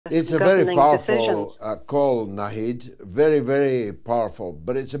It's a very governing decisions. powerful call, Nahid. Very, very powerful.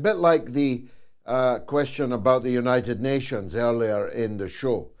 But it's a bit like the question about the United Nations earlier in the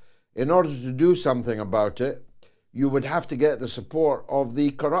show. In order to do something about it, you would have to get the support of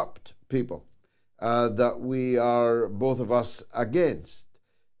the corrupt people that we are, both of us, against.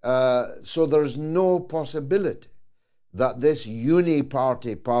 So there's no possibility that this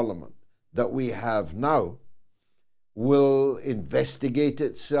uni-party parliament that we have now will investigate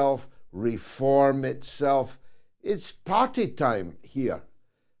itself, reform itself. It's party time here.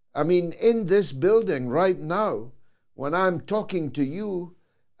 I mean, in this building right now, when I'm talking to you,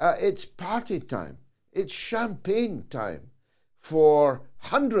 it's party time. It's champagne time for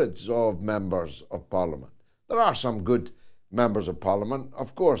hundreds of members of parliament. There are some good members of parliament,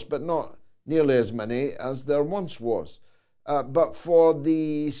 of course, but not nearly as many as there once was. But for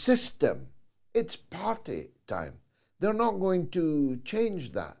the system, it's party time. They're not going to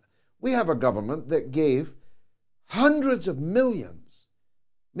change that. We have a government that gave hundreds of millions,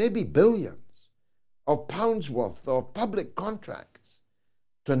 maybe billions, of pounds worth of public contracts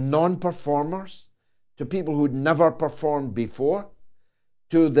to non-performers, to people who'd never performed before,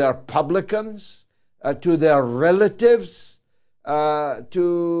 to their publicans, to their relatives,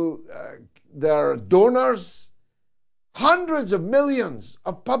 to their donors. Hundreds of millions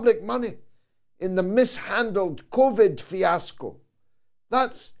of public money in the mishandled COVID fiasco.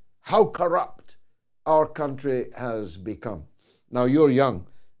 That's how corrupt our country has become. Now, you're young.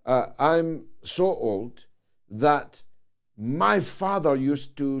 I'm so old that my father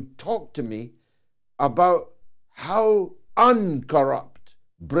used to talk to me about how uncorrupt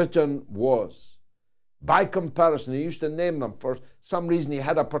Britain was. By comparison, he used to name them. For some reason, he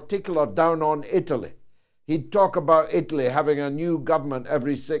had a particular down on Italy. He'd talk about Italy having a new government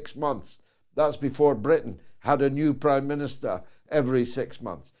every 6 months. That's before Britain had a new prime minister every 6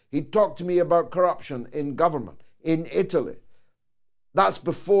 months. He'd talk to me about corruption in government in Italy. That's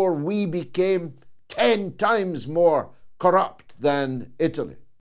before we became 10 times more corrupt than Italy.